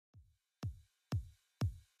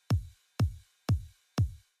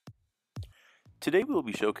Today we will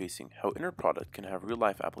be showcasing how inner product can have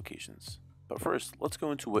real-life applications. But first, let's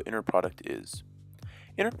go into what inner product is.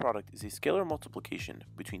 Inner product is a scalar multiplication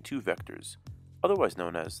between two vectors, otherwise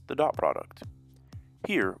known as the dot product.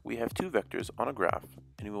 Here, we have two vectors on a graph,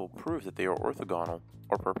 and we will prove that they are orthogonal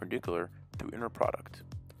or perpendicular through inner product.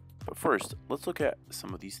 But first, let's look at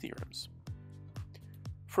some of these theorems.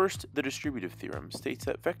 First, the distributive theorem states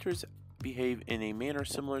that vectors behave in a manner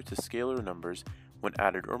similar to scalar numbers when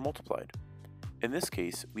added or multiplied. In this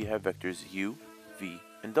case, we have vectors u, v,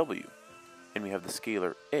 and w, and we have the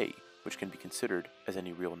scalar a, which can be considered as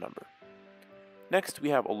any real number. Next, we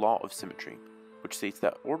have a law of symmetry, which states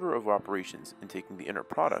that order of operations in taking the inner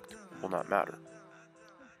product will not matter.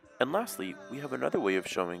 And lastly, we have another way of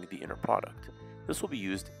showing the inner product. This will be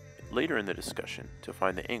used later in the discussion to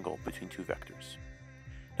find the angle between two vectors.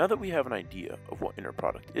 Now that we have an idea of what inner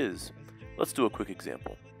product is, let's do a quick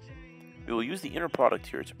example. We will use the inner product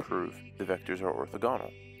here to prove the vectors are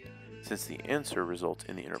orthogonal. Since the answer results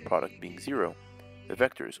in the inner product being 0, the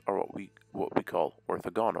vectors are what we call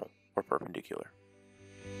orthogonal or perpendicular.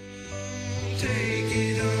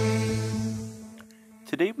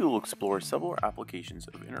 Today we will explore several applications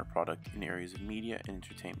of inner product in areas of media and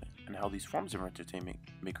entertainment, and how these forms of entertainment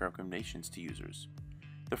make recommendations to users.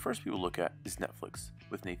 The first we will look at is Netflix,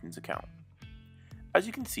 with Nathan's account. As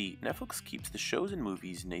you can see, Netflix keeps the shows and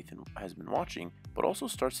movies Nathan has been watching, but also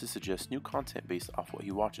starts to suggest new content based off what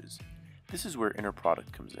he watches. This is where inner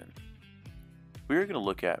product comes in. We are going to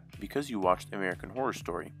look at Because You Watched American Horror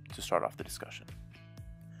Story to start off the discussion.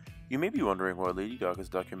 You may be wondering why Lady Gaga's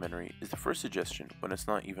documentary is the first suggestion when it's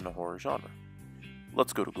not even a horror genre.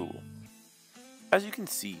 Let's go to Google. As you can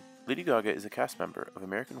see, Lady Gaga is a cast member of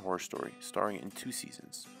American Horror Story starring in 2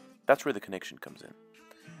 seasons. That's where the connection comes in.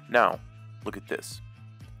 Now, look at this.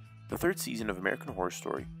 The 3rd season of American Horror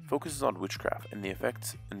Story focuses on witchcraft, and the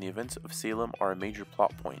effects and the events of Salem are a major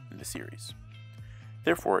plot point in the series.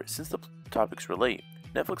 Therefore, since the topics relate,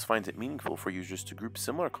 Netflix finds it meaningful for users to group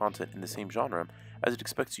similar content in the same genre, as it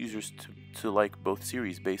expects users to like both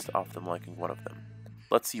series based off them liking one of them.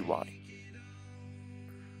 Let's see why.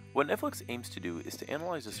 What Netflix aims to do is to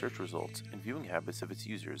analyze the search results and viewing habits of its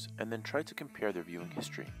users and then try to compare their viewing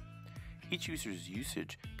history. Each user's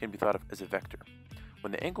usage can be thought of as a vector.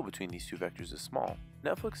 When the angle between these two vectors is small,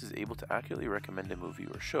 Netflix is able to accurately recommend a movie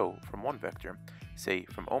or show from one vector, say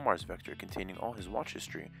from Omar's vector containing all his watch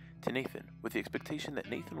history, to Nathan, with the expectation that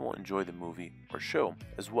Nathan will enjoy the movie or show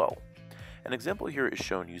as well. An example here is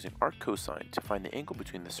shown using arc cosine to find the angle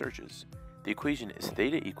between the searches. The equation is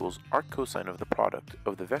theta equals arc cosine of the product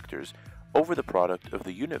of the vectors over the product of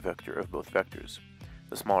the unit vector of both vectors.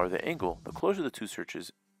 The smaller the angle, the closer the two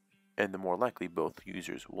searches, and the more likely both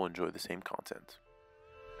users will enjoy the same content.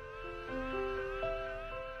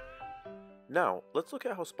 Now, let's look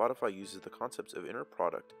at how Spotify uses the concepts of inner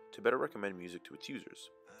product to better recommend music to its users.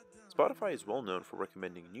 Spotify is well known for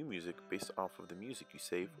recommending new music based off of the music you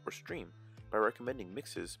save or stream by recommending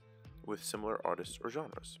mixes with similar artists or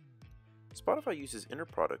genres. Spotify uses inner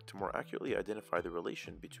product to more accurately identify the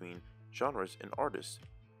relation between genres and artists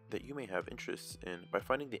that you may have interests in by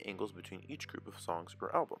finding the angles between each group of songs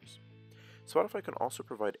or albums. Spotify can also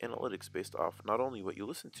provide analytics based off not only what you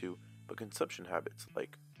listen to, but consumption habits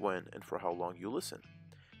like when and for how long you listen.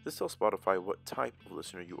 This tells Spotify what type of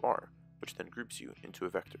listener you are, which then groups you into a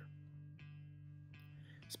vector.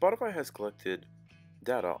 Spotify has collected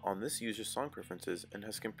data on this user's song preferences and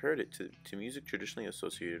has compared it to music traditionally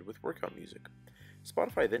associated with workout music.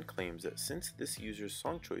 Spotify then claims that since this user's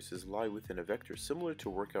song choices lie within a vector similar to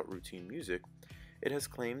workout routine music, it has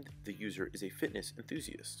claimed the user is a fitness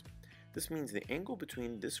enthusiast. This means the angle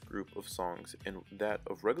between this group of songs and that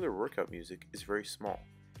of regular workout music is very small,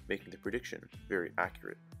 making the prediction very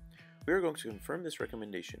accurate. We are going to confirm this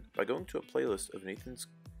recommendation by going to a playlist of Nathan's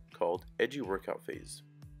called Edgy Workout Phase.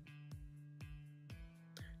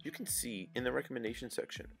 You can see in the recommendation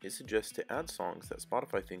section, it suggests to add songs that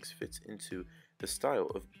Spotify thinks fits into the style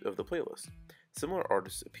of the playlist. Similar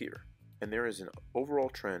artists appear, and there is an overall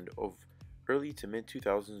trend of early to mid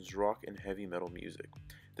 2000s rock and heavy metal music.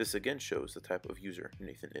 This again shows the type of user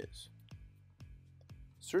Nathan is.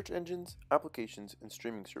 Search engines, applications, and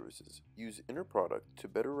streaming services use inner product to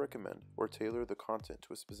better recommend or tailor the content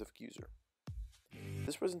to a specific user.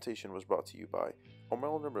 This presentation was brought to you by Omar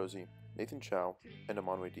Nabrosi, Nathan Chow, and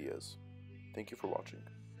Amanwe Diaz. Thank you for watching.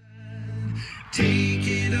 Take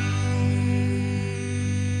it on,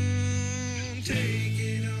 take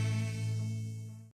it on.